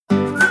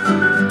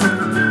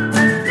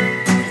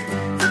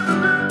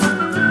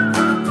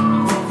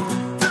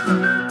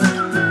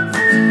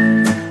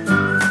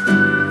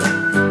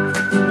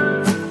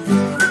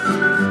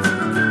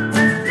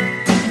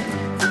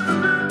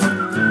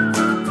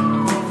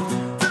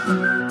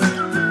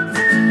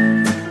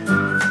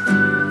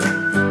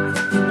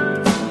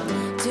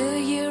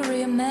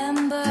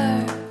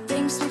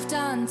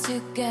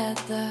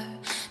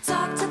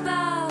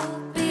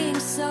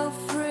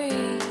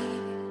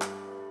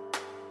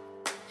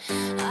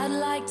I'd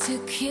like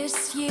to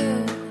kiss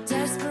you,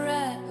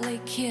 desperately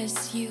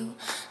kiss you,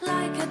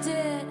 like I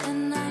did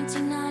in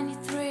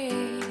 1993.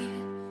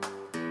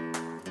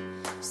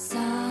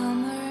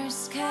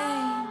 Summers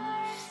came,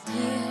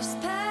 years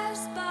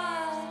passed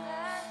by,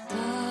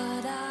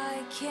 but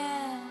I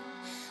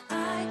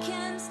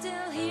can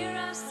still hear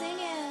us singing.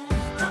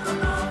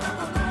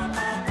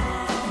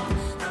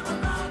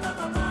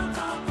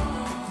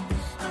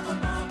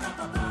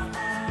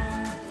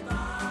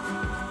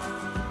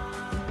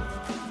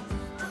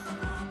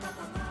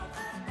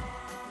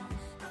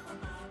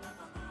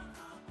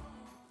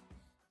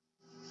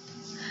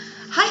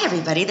 Hi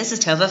everybody, this is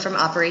Tova from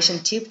Operation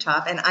Tube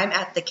Top, and I'm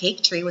at the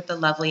Cake Tree with the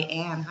lovely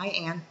Anne. Hi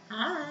Anne.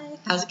 Hi.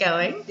 How's it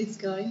going? It's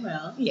going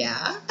well.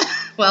 Yeah.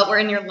 Well, we're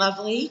in your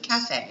lovely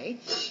cafe.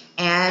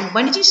 And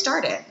when did you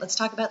start it? Let's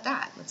talk about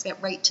that. Let's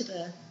get right to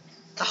the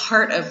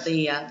heart of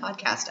the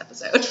podcast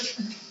episode.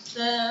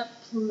 The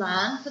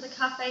plan for the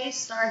cafe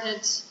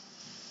started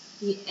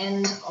the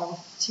end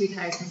of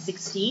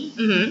 2016,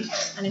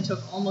 and it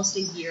took almost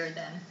a year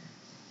then.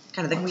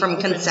 Kind of from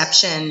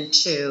conception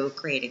to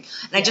creating.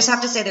 And I just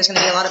have to say there's going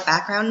to be a lot of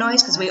background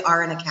noise because we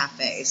are in a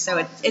cafe. So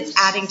it's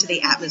adding to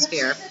the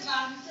atmosphere.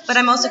 But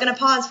I'm also going to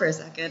pause for a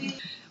second.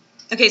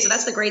 Okay, so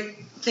that's the great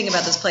thing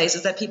about this place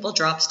is that people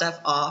drop stuff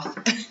off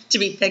to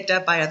be picked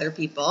up by other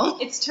people.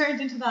 It's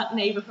turned into that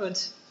neighborhood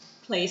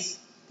place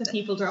that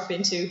people drop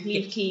into,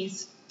 leave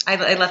keys.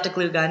 I left a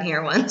glue gun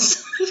here once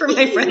for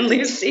my friend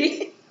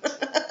Lucy.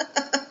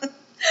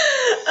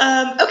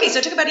 Okay, so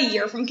it took about a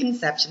year from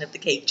conception of the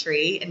Cake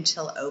Tree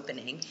until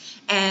opening.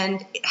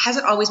 And has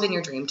it always been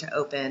your dream to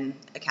open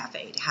a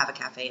cafe, to have a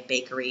cafe, a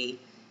bakery?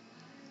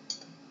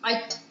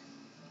 I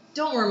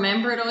don't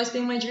remember it always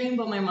being my dream,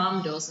 but my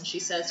mom does. And she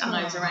says when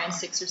I was around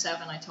 6 or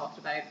 7, I talked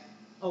about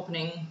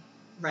opening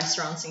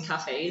restaurants and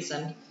cafes.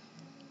 And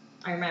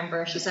I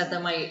remember she said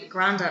that my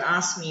granddad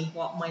asked me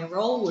what my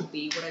role would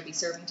be. Would I be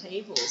serving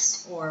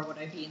tables or would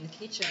I be in the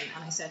kitchen?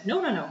 And I said,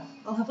 no,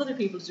 I'll have other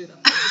people do that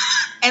for me.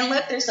 And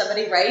look, there's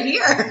somebody right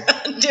here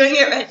doing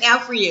it right now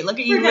for you. Look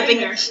at you living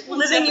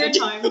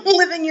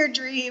your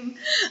dream.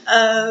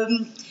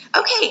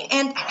 Okay,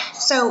 and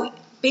so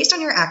based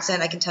on your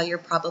accent, I can tell you're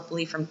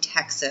probably from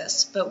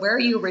Texas, but where are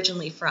you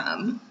originally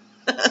from?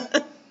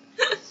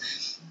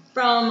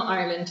 From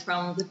Ireland,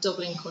 from the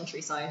Dublin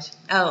countryside.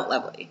 Oh,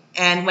 lovely.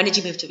 And when did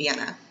you move to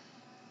Vienna?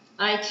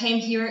 I came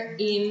here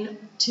in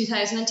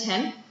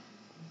 2010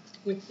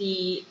 with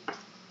the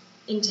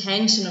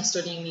intention of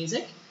studying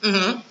music.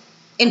 Mm-hmm.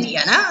 In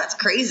Vienna? That's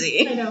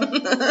crazy. I know.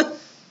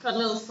 Got a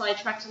little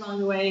sidetracked along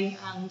the way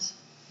and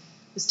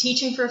was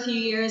teaching for a few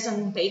years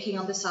and baking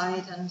on the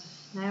side, and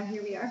now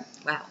here we are.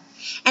 Wow.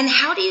 And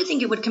how do you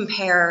think it would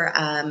compare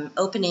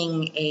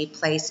opening a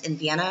place in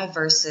Vienna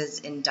versus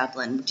in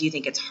Dublin? Do you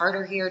think it's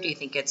harder here?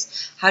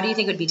 How do you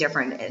think it would be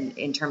different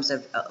in terms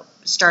of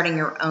starting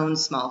your own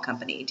small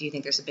company? Do you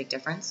think there's a big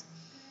difference?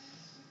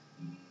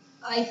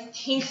 I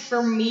think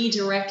for me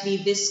directly,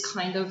 this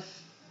kind of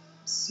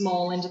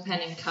small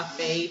independent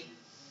cafe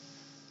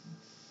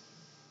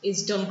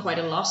is done quite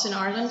a lot in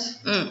Ireland,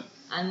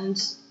 and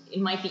it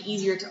might be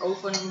easier to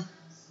open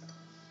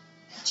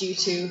due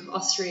to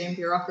Austrian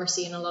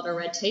bureaucracy and a lot of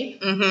red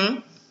tape,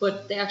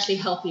 but they actually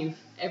help you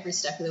every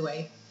step of the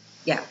way.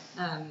 Yeah.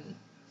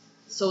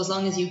 So as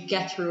long as you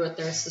get through it,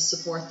 there's the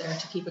support there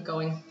to keep it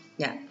going.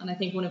 Yeah. And I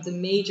think one of the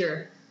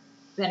major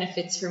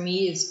benefits for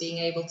me is being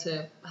able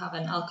to have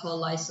an alcohol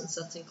license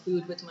that's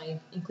included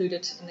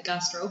in the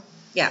gastro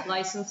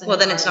license. Well,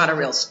 then it's not a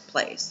real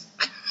place.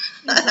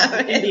 In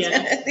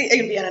Vienna.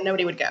 In Vienna,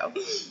 nobody would go.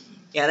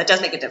 Yeah, that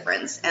does make a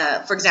difference.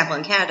 For example,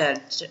 in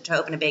Canada, to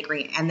open a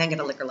bakery and then get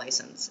a liquor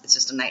license, it's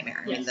just a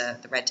nightmare. Yes. I mean,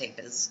 the red tape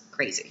is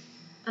crazy.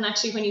 And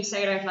actually, when you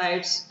say it out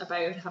loud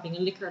about having a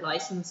liquor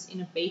license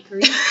in a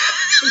bakery,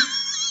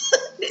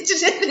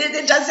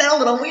 it does sound a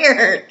little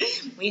weird.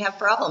 We have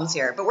problems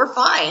here, but we're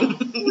fine.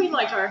 we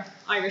like our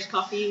Irish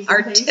coffees.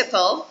 Our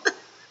tipple.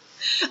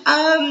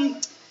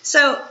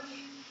 So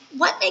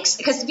what makes,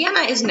 because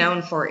Vienna is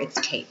known for its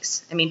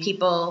cakes. I mean,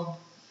 people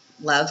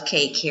love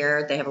cake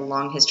here. They have a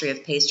long history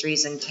of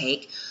pastries and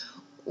cake.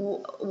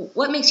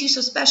 What makes you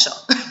so special?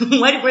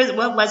 What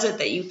was it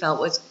that you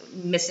felt was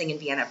missing in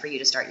Vienna for you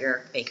to start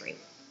your bakery?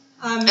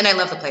 And I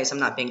love the place. I'm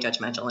not being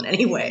judgmental in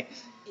any way.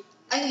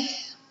 I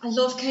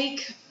love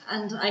cake,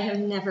 and I have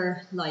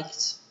never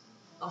liked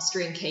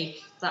Austrian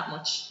cake that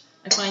much.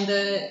 I find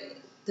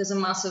there's a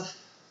massive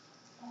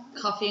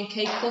coffee and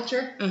cake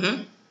culture.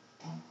 Mm-hmm.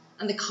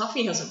 And the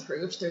coffee has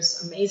improved.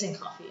 There's amazing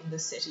coffee in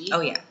this city.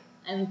 Oh, yeah.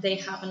 And they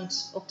haven't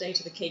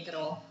updated the cake at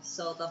all.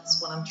 So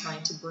that's what I'm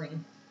trying to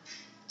bring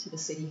to the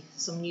city.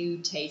 Some new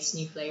tastes,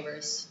 new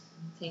flavors,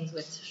 things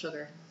with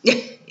sugar.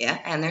 Yeah,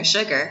 and there's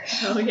sugar.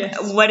 Oh,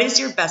 yes. What is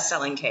your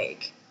best-selling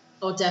cake?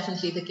 Oh,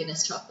 definitely the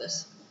Guinness chocolate.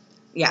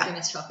 Yeah,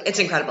 Guinness chocolate. It's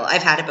incredible.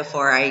 I've had it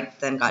before. I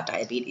then got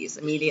diabetes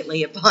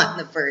immediately upon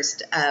the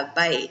first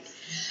bite.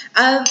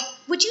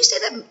 Would you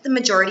say that the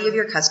majority of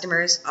your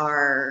customers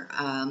are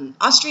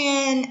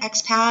Austrian,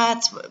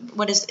 expats?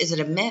 What is it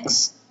a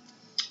mix?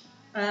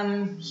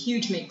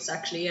 Huge mix,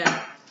 actually,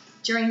 yeah.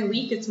 During the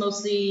week, it's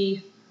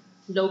mostly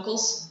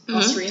locals,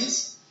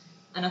 Austrians,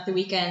 and at the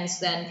weekends,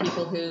 then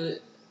people who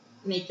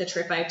make the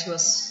trip out to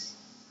us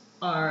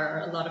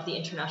are a lot of the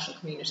international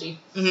community.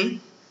 Mm-hmm.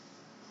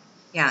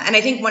 Yeah, and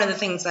I think one of the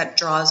things that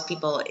draws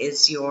people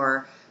is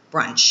your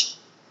brunch.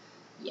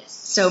 Yes.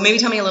 So maybe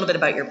tell me a little bit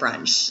about your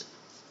brunch.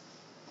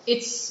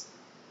 It's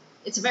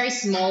a very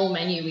small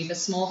menu. We have a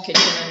small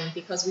kitchen, and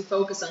because we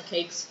focus on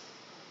cakes,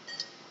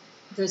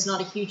 there's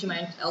not a huge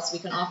amount else we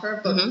can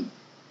offer, but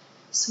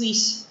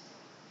sweet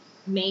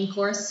main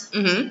course,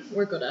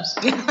 we're good at.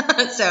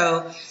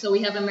 So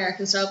we have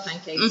American style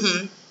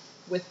pancakes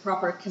with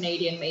proper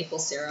Canadian maple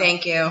syrup.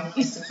 Thank you.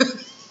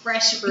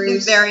 Fresh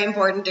fruit. Very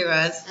important to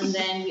us. And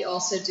then we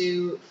also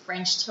do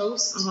French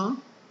toast,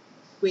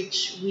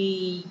 which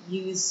we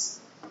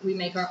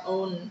make our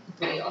own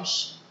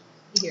brioche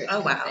here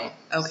at the cafe.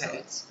 Okay. So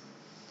it's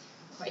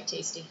quite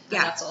tasty. Yeah.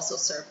 And that's also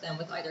served then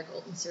with either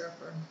golden syrup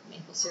or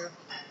maple syrup.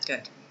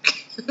 Good.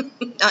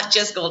 Not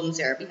just golden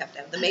syrup, you have to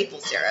have the maple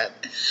syrup.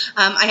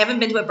 I haven't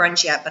been to a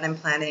brunch yet, but I'm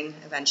planning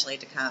eventually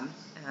to come.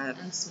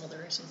 And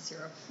smother it in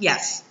syrup.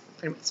 Yes,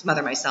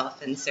 smother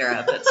myself in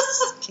syrup.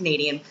 It's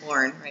Canadian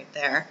porn right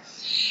there.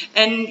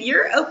 And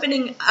you're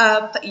opening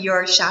up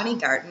your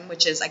Schanigarten,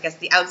 which is, I guess,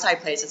 the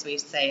outside place, as we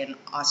say in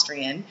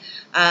Austrian.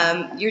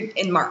 You're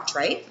in March,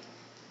 right?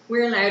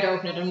 We're allowed to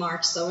open it in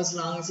March, so as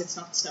long as it's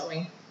not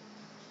snowing,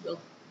 we'll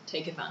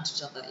take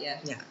advantage of that, yeah.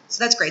 Yeah,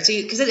 so that's great. So,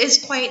 because it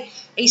is quite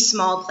a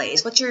small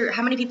place.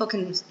 How many people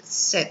can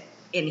sit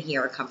in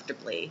here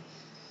comfortably?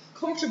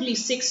 Comfortably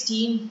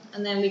 16,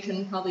 and then we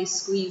can probably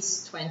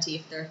squeeze 20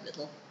 if they're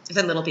little. If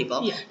they're little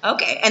people? Yeah.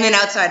 Okay, and then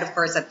outside, of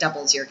course, that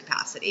doubles your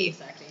capacity.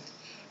 Exactly.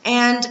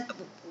 And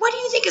what do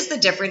you think is the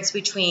difference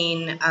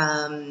between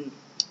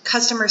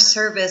customer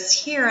service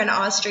here in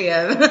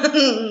Austria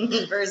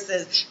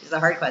versus, these are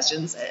hard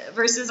questions,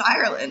 versus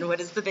Ireland?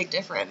 What is the big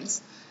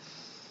difference?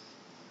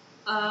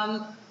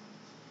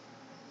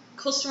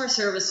 Customer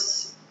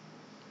service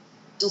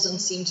doesn't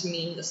seem to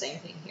mean the same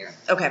thing here.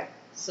 Okay.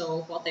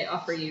 So what they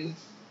offer you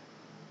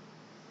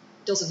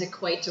doesn't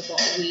equate to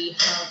what we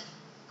have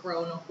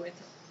grown up with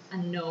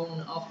and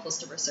known of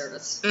customer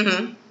service.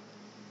 Mm-hmm.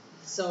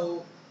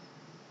 So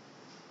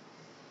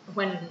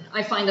when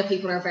I find that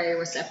people are very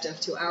receptive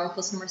to our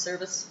customer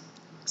service.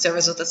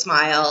 Service with a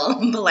smile,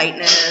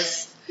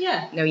 politeness,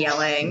 yeah, no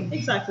yelling.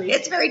 Exactly.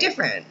 It's very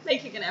different.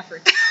 Making an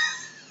effort.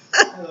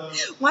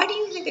 Why do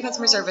you think the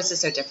customer service is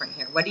so different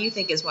here? What do you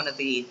think is one of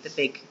the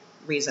big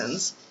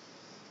reasons?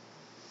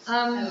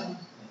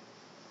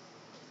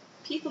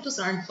 People just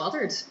aren't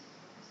bothered.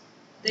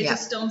 They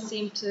just don't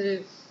seem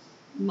to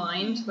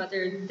mind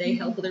whether they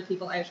help other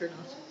people out or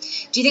not.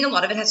 Do you think a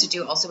lot of it has to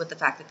do also with the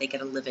fact that they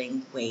get a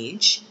living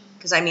wage?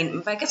 Because, I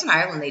mean, I guess in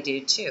Ireland they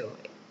do too.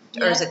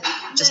 Or is it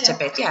just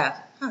typical? Yeah.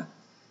 Huh.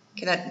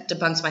 Okay, that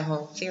debunks my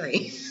whole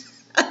theory.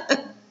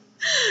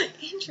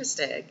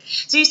 Interesting.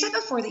 So you said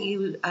before that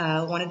you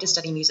wanted to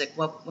study music.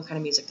 What kind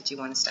of music did you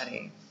want to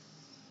study?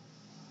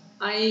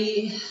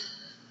 I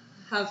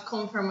have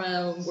come from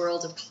a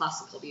world of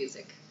classical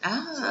music. So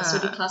I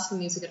studied classical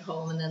music at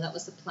home, and then that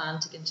was the plan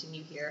to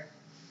continue here.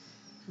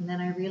 And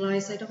then I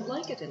realized I don't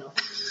like it enough.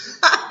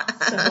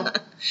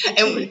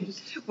 And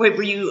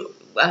were you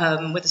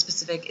with a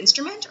specific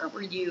instrument, or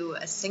were you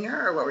a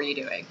singer, or what were you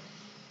doing?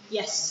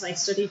 Yes, I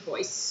studied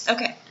voice.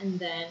 Okay. And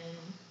then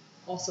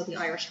also the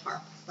Irish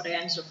harp. But I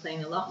ended up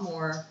playing a lot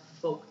more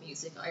folk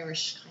music,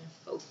 Irish kind of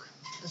folk,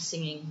 and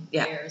singing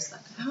airs,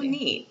 that kind of thing. Oh,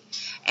 neat.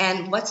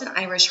 And what's an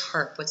Irish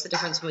harp? What's the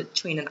difference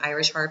between an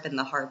Irish harp and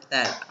the harp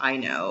that I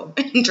know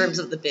in terms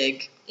of the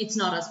big? It's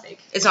not as big.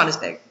 It's not as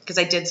big. Because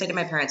I did say to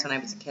my parents when I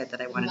was a kid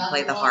that I wanted to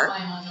play the harp.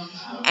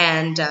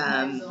 And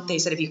they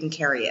said if you can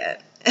carry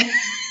it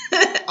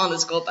on the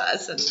school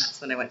bus. And that's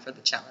when I went for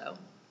the cello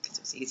because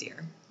it was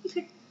easier. You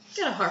could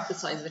get a harp the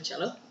size of a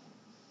cello.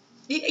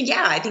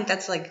 Yeah, I think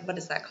that's like, what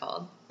is that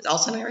called? Is it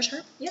also an Irish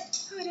harp? Yep.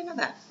 Oh, I didn't know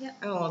that. Yep.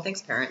 Oh, well,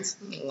 thanks, parents.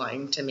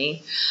 Lying to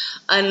me.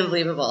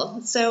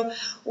 Unbelievable. So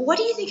what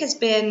do you think has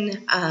been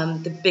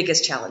the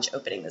biggest challenge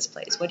opening this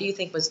place? What do you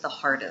think was the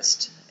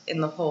hardest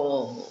in the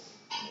whole,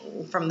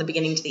 from the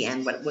beginning to the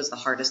end, what was the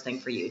hardest thing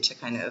for you to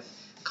kind of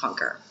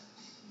conquer?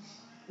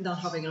 Not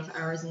having enough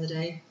hours in the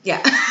day.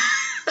 Yeah.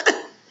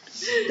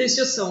 There's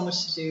just so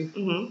much to do.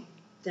 Mm-hmm.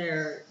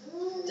 There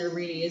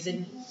really is.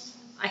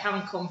 I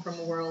haven't come from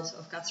a world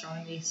of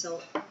gastronomy,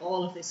 so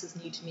all of this is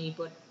new to me,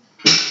 but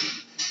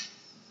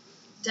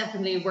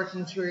definitely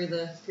working through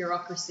the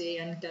bureaucracy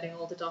and getting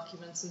all the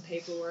documents and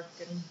paperwork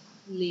and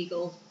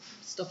legal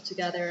stuff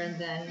together,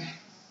 and then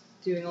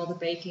doing all the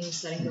baking,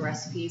 setting the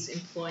recipes,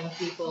 employing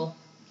people,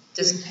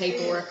 doing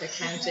paperwork,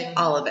 accounting,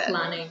 all of it.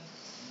 Planning.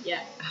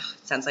 Yeah.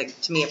 It sounds like,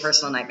 to me, a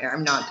personal nightmare.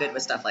 I'm not good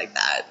with stuff like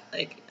that.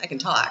 Like, I can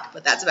talk,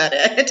 but that's about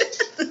it.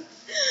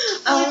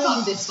 I've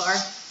gotten this far.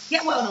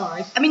 Yeah, well, all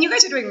right. I mean, you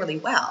guys are doing really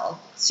well.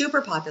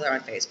 Super popular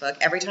on Facebook.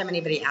 Every time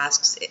anybody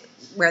asks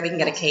where they can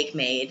get a cake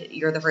made,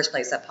 you're the first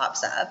place that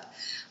pops up.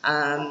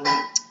 And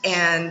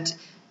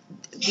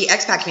the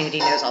expat community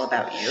knows all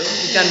about you.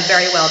 You've done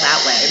very well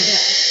that way.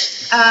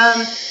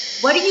 Yeah.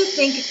 What do you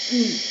think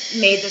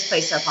made this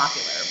place so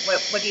popular?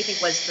 What do you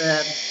think was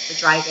the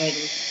driving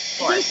I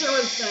force? think there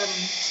was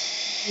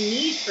a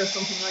need for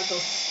something like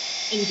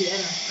us in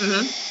Vienna.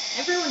 Mm-hmm.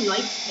 Everyone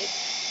likes cake.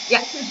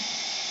 Yeah.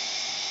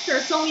 There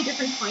are so many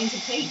different kinds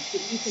of cakes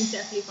that you can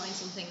definitely find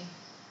something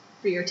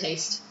for your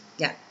taste.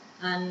 Yeah.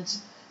 And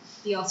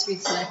the Austrian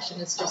selection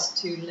is just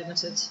too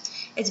limited.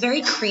 It's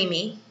very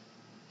creamy.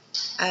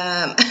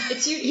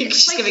 It's You're usually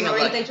just like giving a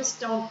Rory, look. they just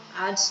don't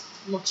add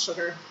much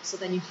sugar, so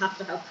then you have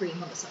to have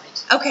cream on the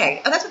side.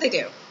 Okay. Oh, that's what they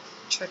do.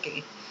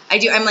 Tricky.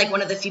 I'm like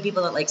one of the few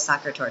people that like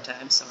sacre torta.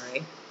 I'm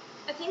sorry.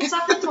 I think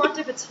sacre torta,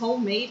 if it's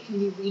homemade, can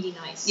be really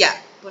nice. Yeah.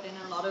 But in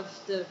a lot of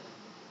the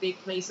big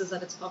places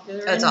that it's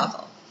popular Oh, it's in,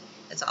 awful.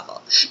 It's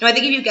awful. No, I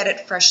think if you get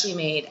it freshly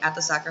made at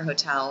the Sacre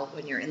Hotel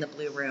when you're in the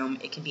Blue Room,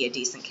 it can be a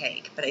decent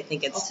cake. But I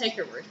think I'll it's take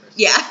your word for it.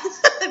 yeah.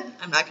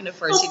 I'm not going to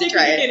force I'll you to stick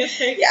try with the it. Guinness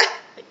cake. Yeah,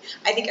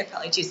 I think I'd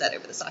probably choose that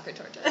over the sacre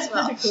torta as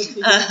well.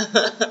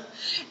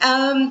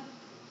 Good.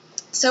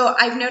 So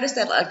I've noticed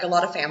that like a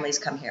lot of families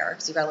come here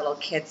because you've got a little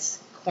kids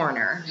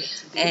corner,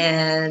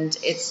 and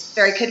it's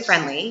very kid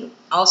friendly.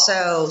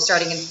 Also,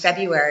 starting in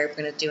February, we're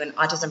going to do an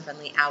autism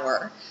friendly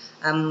hour.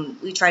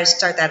 We tried to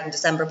start that in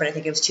December, but I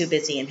think it was too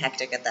busy and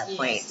hectic at that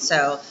point.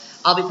 So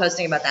I'll be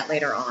posting about that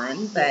later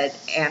on. But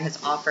Anne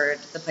has offered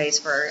the place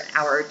for an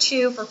hour or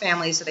two for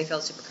families so they feel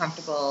super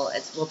comfortable.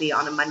 It will be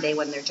on a Monday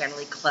when they're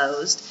generally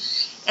closed.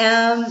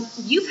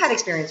 You've had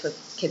experience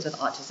with kids with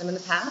autism in the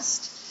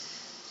past?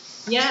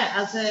 Yeah,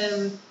 as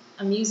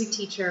a music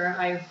teacher,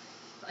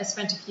 I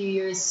spent a few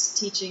years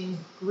teaching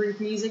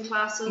group music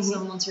classes,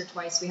 and once or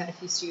twice we had a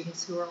few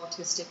students who were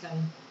autistic,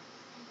 and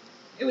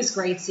it was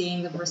great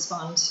seeing them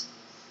respond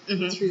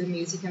through the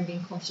music and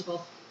being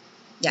comfortable.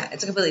 Yeah,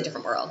 it's a completely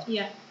different world.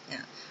 Yeah.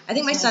 I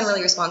think my son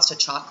really responds to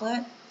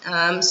chocolate,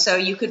 so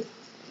you could,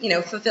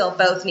 fulfill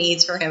both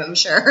needs for him, I'm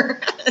sure.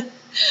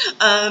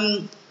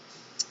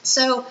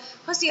 So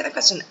what's the other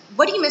question?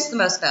 What do you miss the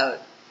most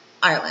about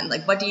Ireland?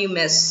 Like, what do you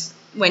miss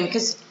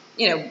because,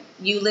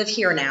 you live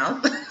here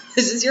now.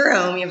 This is your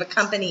home. You have a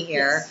company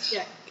here. Yes.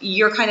 Yeah.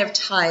 You're kind of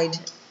tied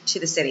to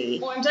the city.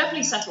 Well, I'm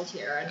definitely settled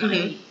here,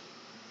 and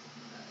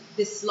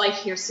this life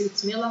here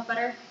suits me a lot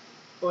better,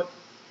 but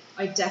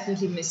I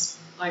definitely miss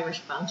Irish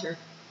banter.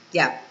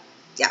 Yeah,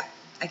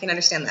 I can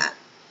understand that.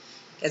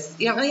 Because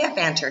you don't really have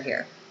banter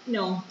here.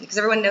 No. Because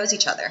everyone knows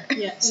each other.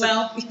 Yeah,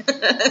 well,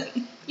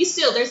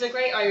 there's a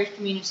great Irish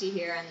community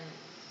here, and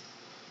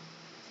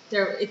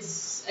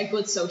it's a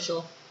good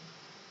social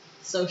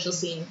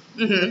scene.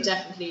 But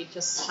definitely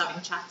just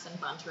having chats and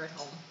banter at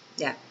home.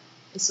 Yeah.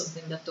 Is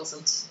something that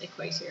doesn't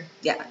equate here.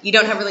 Yeah, you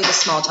don't have really the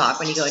small talk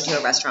when you go into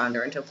a restaurant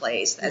or into a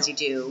place as you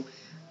do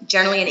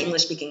generally in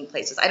English-speaking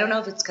places. I don't know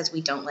if it's because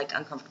we don't like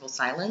uncomfortable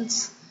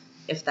silence,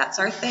 if that's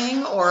our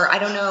thing, or I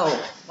don't know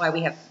why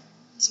we have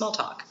small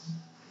talk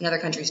and other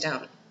countries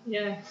don't.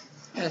 Yeah.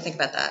 I gotta think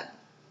about that.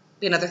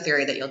 Be another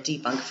theory that you'll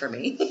debunk for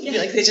me. Be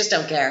like, they just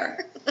don't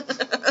care.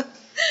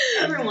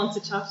 Everyone wants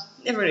to chat.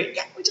 Everybody,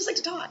 we just like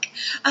to talk.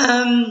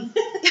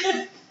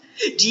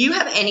 Do you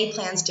have any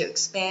plans to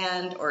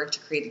expand or to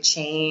create a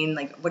chain?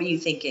 Like, what are you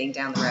thinking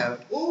down the road?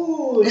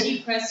 Ooh,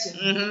 deep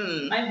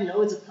question. I have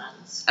loads of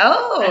plans.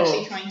 Oh.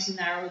 Actually trying to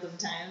narrow them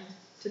down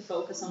to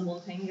focus on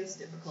one thing is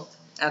difficult.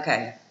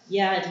 Okay.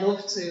 Yeah, I'd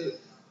love to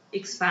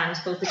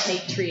expand both the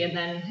cake tree and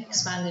then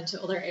expand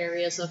into other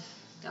areas of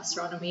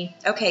gastronomy.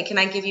 Okay, can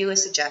I give you a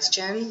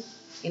suggestion?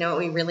 You know what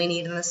we really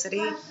need in the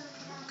city?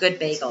 Good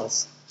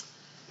bagels.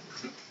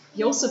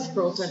 Josef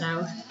Brote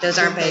now. Those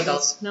aren't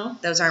bagels. No?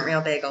 Those aren't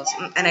real bagels.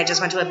 And I just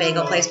went to a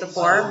bagel place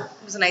before.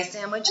 It was a nice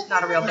sandwich.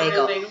 Not a real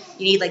bagel. You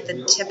need like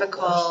the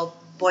typical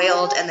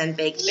boiled and then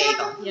baked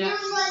bagel. Yeah.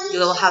 You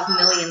will have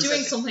millions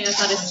Doing of something like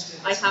that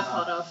is I have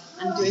thought of,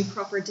 and doing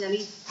proper deli.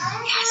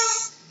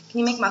 Yes. Can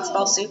you make matzo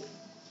ball soup?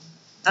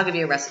 I'll give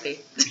you a recipe.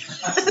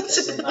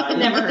 I've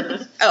never heard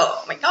of it.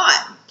 Oh my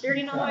god.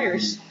 Clearly not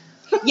Irish.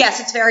 Yes,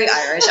 it's very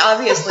Irish.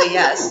 Obviously,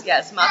 yes.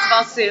 Matzo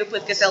ball soup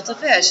with gefilte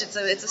fish. It's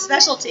a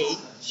specialty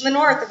in the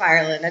north of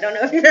Ireland. I don't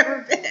know if you've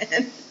ever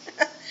been.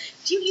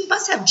 You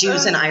must have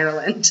Jews in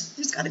Ireland.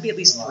 There's got to be at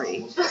least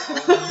 3.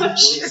 I'm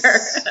sure.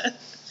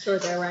 Sure,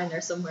 they're around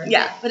there somewhere.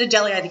 Yeah, but a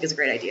deli I think is a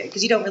great idea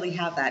because you don't really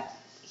have that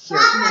here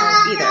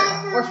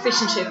either. Or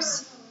fish and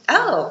chips.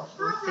 Oh.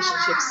 Fish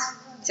and chips.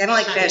 See, I don't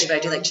like fish, but I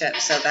do like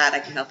chips, so that I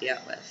can help you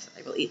out with.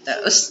 I will eat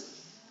those.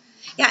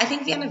 Yeah, I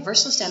think Vienna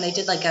Würstelstand, they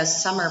did like a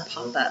summer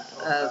pop-up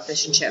of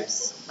fish and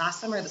chips last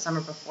summer or the summer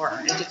before,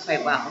 and it did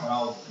quite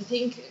well. I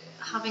think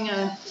having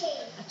a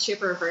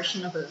cheaper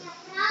version of a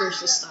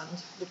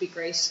Würstelstand would be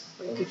great,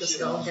 where you could just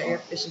go and get your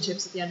fish and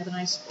chips at the end of the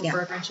night, or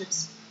burger and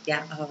chips.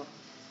 Yeah, oh.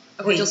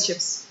 Or just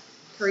chips.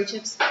 Curry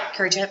chips.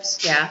 Curry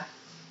chips, yeah.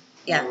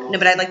 Yeah, no,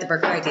 but I like the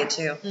burger idea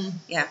too.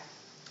 Yeah.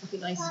 That'd be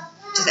nice.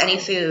 Just any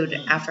food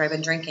after I've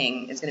been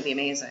drinking is going to be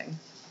amazing.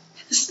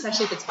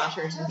 Especially if it's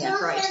battered and deep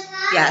fried.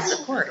 Yes,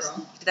 of course.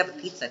 You do that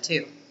with pizza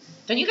too.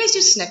 Don't you guys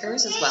do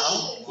Snickers as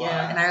well?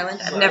 Yeah. In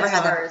Ireland? I've never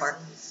had that before.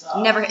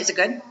 Never. Is it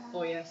good?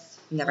 Oh, yes.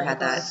 Never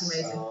had that. It's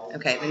amazing.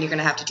 Okay, then you're going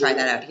to have to try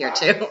that out here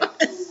too.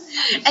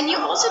 And you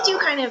also do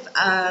kind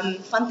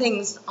of fun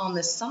things on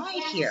the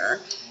side here.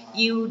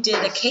 you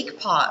did a cake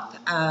pop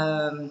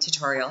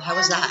tutorial. How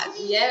was that?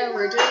 Yeah,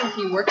 we're doing a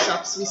few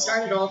workshops. We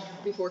started off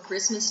before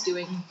Christmas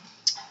doing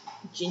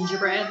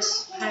gingerbread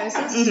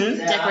houses,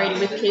 decorating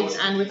with kids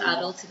and with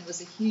adults, and it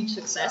was a huge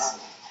success.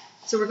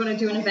 So we're going to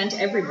do an event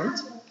every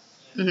month.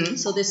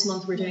 So this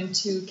month we're doing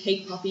 2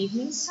 cake pop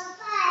evenings.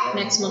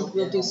 Next month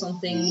we'll do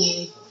something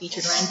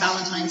featured around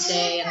Valentine's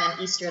Day and then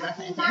Easter, that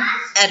kind of thing.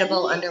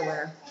 Edible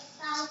underwear.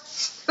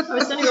 I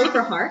was going to go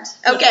for heart.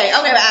 Okay,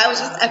 I was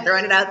just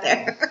throwing it out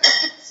there.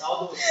 Do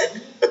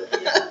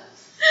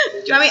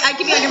you want me? I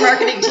could be on your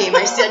marketing team.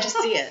 I just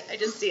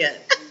see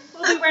it.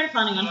 Well, we weren't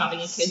planning on having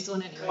a kids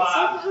one anyway.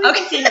 So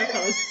Okay. see how it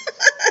goes.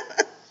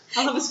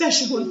 I'll have a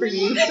special one for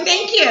you.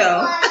 Thank you.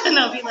 And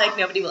I'll be like,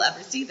 nobody will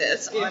ever see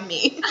this on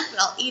me.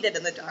 I'll eat it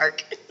in the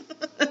dark.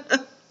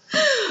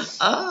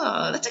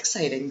 Oh, that's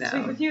exciting, So we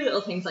have though. a few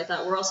little things like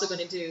that. We're also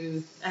going to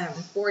do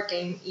board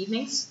game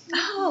evenings.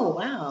 Oh,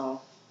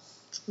 wow.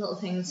 Little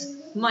things.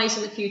 Might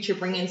in the future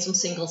bring in some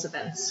singles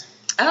events.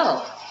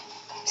 Oh,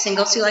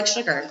 singles who like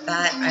sugar.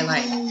 That I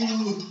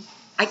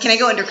like. Can I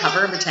go undercover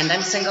and pretend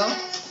I'm single?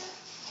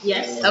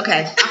 Yes.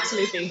 Okay.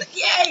 Absolutely.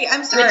 Yay,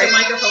 I'm With sorry. your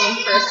microphone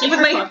for a With secret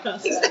my-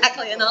 podcast.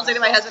 Exactly, and I'll say to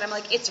my husband, I'm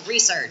like, it's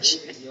research.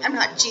 I'm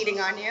not cheating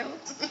on you.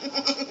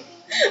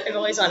 I've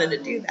always wanted to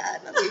do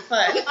that. That'd be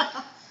fun.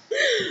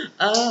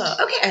 Oh,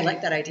 okay, I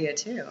like that idea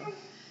too.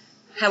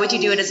 How would you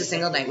do it as a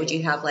single night? Would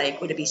you have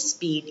would it be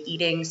speed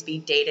eating,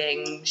 speed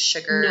dating,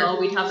 sugar? No,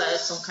 we'd have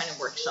some kind of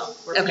workshop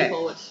where Okay.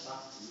 people would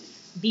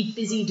be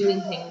busy doing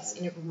things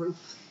in a group.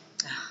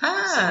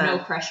 Ah. No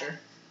pressure.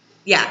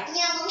 Yeah,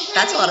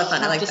 that's a lot of fun.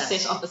 I Have like to that.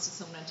 sit opposite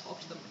someone and talk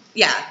to them.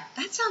 Yeah,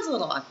 that sounds a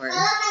little awkward.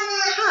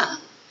 Huh.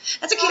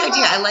 That's a cute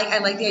idea. I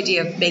like the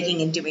idea of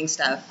making and doing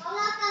stuff.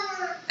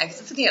 I guess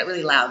it's going to get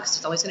really loud because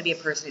there's always going to be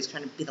a person who's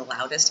trying to be the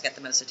loudest to get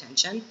the most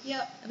attention.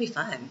 Yep. That'd be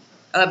fun.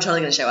 Oh, I'm totally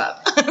going to show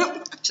up.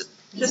 Just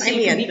Just sign so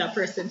me you can in. be that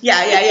person. Yeah.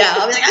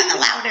 I'll be like, I'm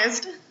the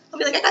loudest. I'll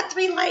be like, I got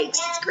 3 likes.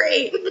 It's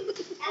great.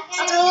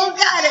 Still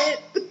got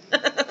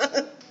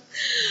it.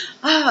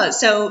 Oh,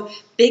 so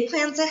big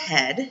plans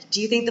ahead.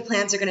 Do you think the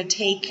plans are going to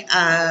take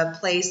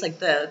place, like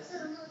the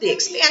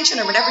expansion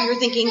or whatever you're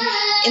thinking,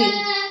 in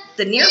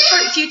the near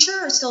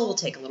future, or still will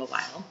take a little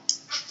while?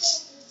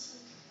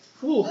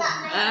 Ooh.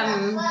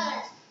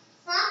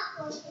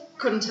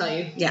 Couldn't tell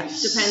you. Yeah.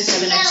 Depends how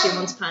the next few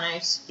months pan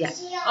out. Yeah.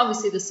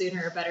 Obviously, the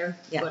sooner or better.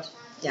 Yeah. But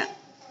Yeah.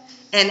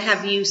 And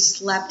have you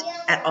slept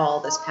at all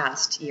this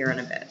past year and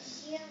a bit?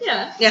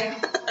 yeah, Yeah.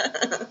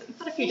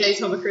 had a few days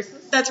home at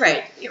Christmas. That's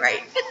right. You're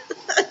right.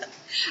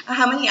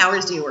 How many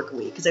hours do you work a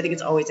week? Because I think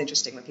it's always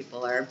interesting when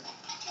people are,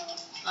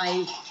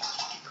 I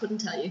couldn't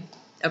tell you.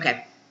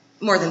 okay,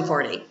 more than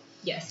 40.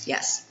 Yes.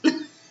 Yes.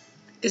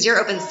 Because you're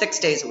open 6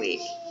 days a week.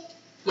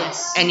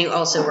 Yes. And you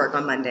also work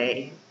on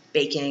Monday,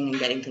 baking and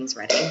getting things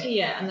ready.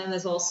 Yeah, and then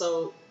there's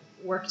also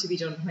work to be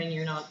done when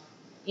you're not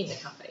in the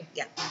cafe.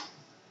 Yeah.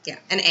 Yeah.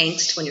 And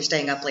angst when you're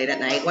staying up late at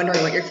night,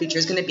 wondering what your future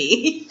is going to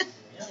be.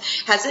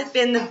 Has it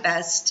been the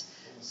best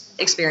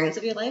experience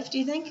of your life, do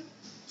you think?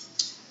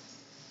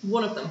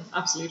 One of them,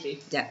 absolutely.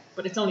 Yeah.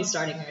 But it's only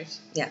starting out.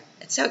 Yeah.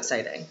 It's so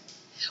exciting.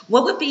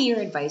 What would be your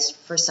advice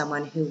for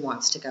someone who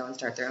wants to go and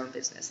start their own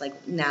business?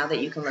 Like, now that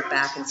you can look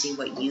back and see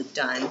what you've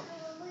done,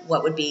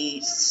 what would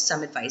be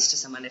some advice to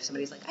someone if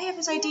somebody's like, I have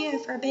this idea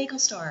for a bagel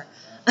store?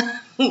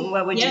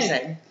 What would you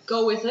say?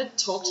 Go with it,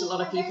 talk to a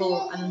lot of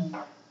people, and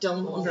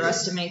don't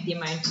underestimate the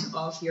amount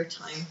of your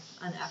time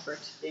and effort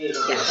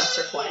that's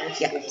required.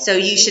 Yeah. So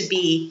you should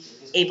be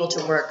able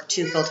to work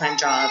 2 full-time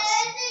jobs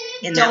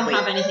in that Don't way.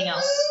 have anything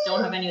else.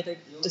 Don't have any other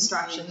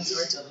distractions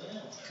or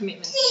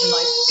commitments in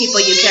life. People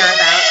you care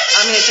about.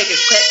 I'm going to take a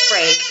quick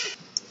break.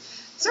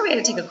 So we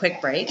had to take a quick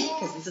break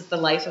because this is the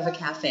life of a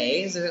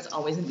cafe. So there's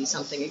always going to be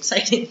something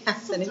exciting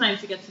happening.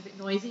 Sometimes it gets a bit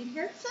noisy in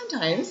here.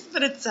 Sometimes,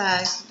 but it's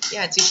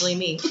it's usually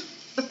me.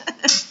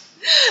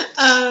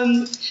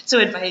 So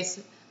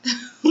advice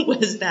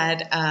was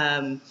that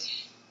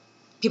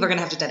people are going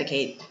to have to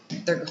dedicate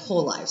their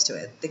whole lives to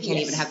it. They can't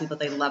Yes. even have people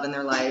they love in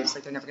their lives.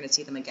 Like, they're never going to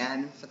see them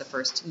again for the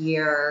first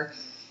year.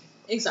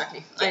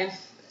 Exactly.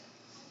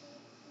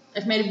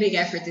 I've made a big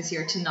effort this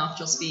year to not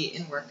just be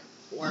in work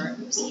or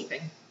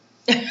sleeping.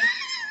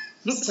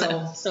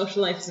 So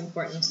social life is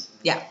important.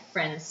 Yeah.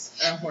 Friends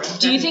are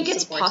important. Do you think Definitely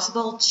it's support.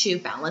 possible to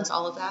balance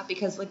all of that?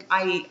 Because, like,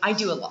 I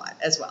do a lot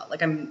as well.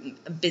 Like, I'm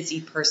a busy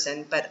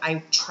person, but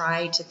I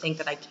try to think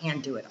that I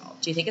can do it all.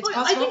 Do you think it's Well,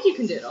 I possible? think you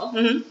can do it all.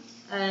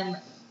 Mm-hmm.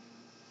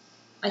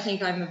 I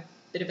think I'm a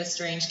bit of a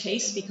strange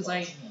case because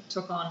I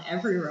took on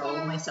every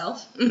role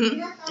myself.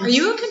 Mm-hmm. Are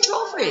you a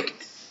control freak?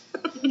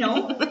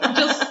 No,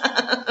 just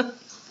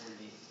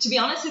to be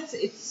honest,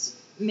 it's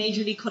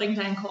majorly cutting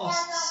down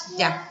costs.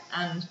 Yeah.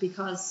 And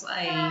because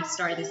I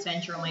started this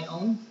venture on my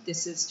own,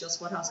 this is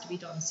just what has to be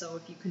done. So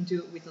if you can do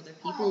it with other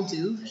people,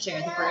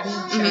 share the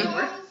burden, share the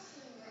work.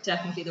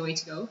 Definitely the way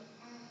to go.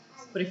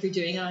 But if you're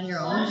doing it on your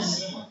own,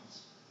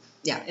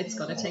 Yeah. it's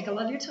going to take a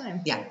lot of your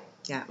time. Yeah.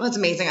 Yeah. Well, it's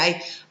amazing.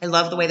 I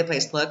love the way the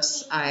place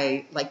looks.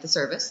 I like the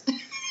service.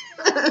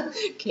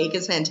 Cake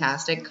is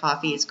fantastic.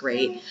 Coffee is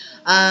great.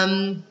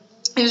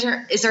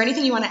 Is there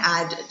anything you want to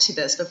add to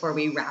this before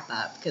we wrap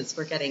up? Because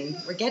we're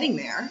getting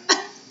there.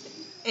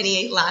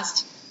 Any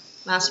last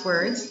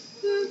words?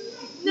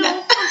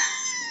 No.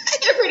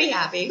 You're pretty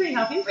happy.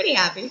 Pretty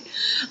happy.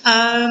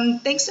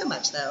 Thanks so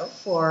much, though,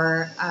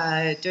 for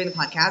doing the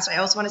podcast. I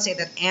also want to say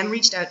that Anne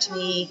reached out to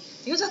me, I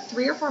think it was about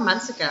 3 or 4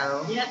 months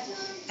ago,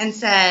 and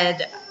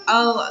said,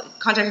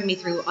 contacted me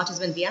through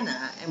Autism in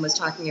Vienna and was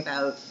talking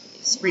about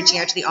reaching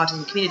out to the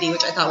autism community,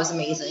 which I thought was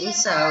amazing.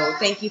 So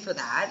thank you for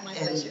that. My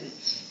pleasure.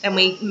 And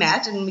we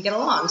met and we get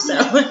along, so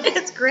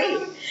it's great.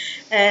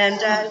 And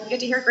we get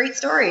to hear great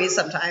stories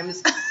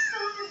sometimes.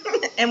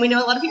 And we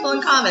know a lot of people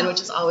in common,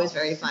 which is always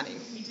very funny.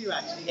 We do,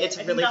 actually. It's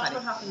I really think that's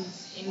funny. what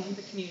happens in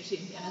the community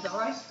in Vienna, though,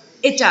 right?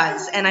 It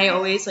does. And I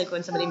always, like,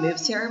 when somebody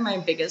moves here, my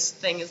biggest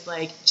thing is,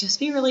 like, just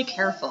be really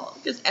careful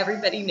because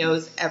everybody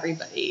knows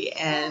everybody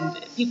and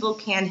people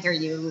can hear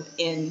you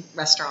in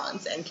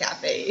restaurants and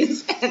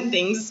cafes and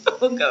things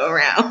will go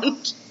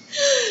around.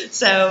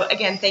 So,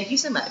 again, thank you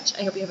so much.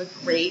 I hope you have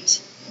a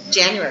great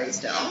January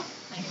still.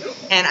 Thank you.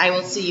 And I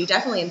will see you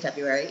definitely in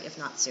February, if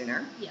not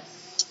sooner. Yes.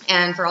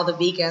 And for all the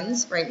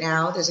vegans, right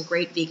now, there's a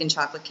great vegan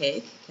chocolate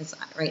cake, because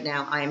right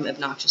now I'm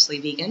obnoxiously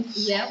vegan.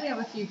 Yeah, we have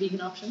a few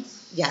vegan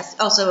options. Yes.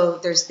 Also,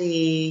 there's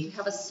We the...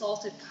 have a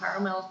salted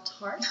caramel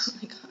tart. Oh,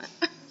 my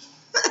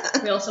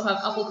God. We also have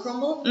apple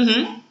crumble.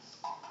 Mm-hmm.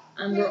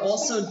 And we're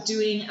also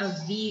doing a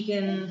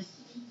vegan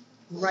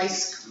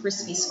rice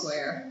crispy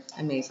square.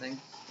 Amazing.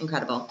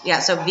 Incredible. Yeah,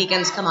 so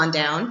vegans, come on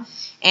down.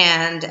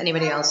 And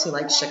anybody else who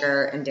likes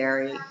sugar and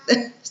dairy,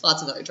 there's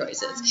lots of other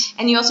choices.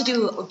 And you also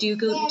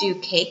do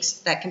cakes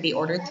that can be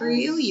ordered through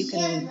you? You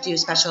can do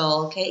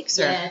special cakes?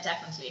 Or? Yeah,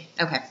 definitely.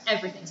 Okay.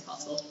 Everything's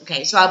possible.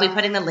 Okay, so I'll be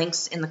putting the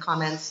links in the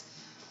comments,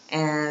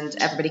 and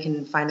everybody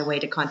can find a way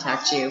to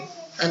contact you.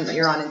 And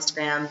you're on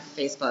Instagram,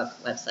 Facebook,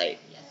 website.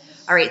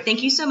 Yes. All right,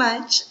 thank you so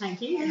much.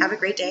 Thank you. Have a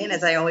great day. And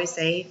as I always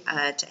say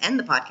to end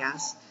the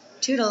podcast,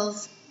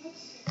 toodles.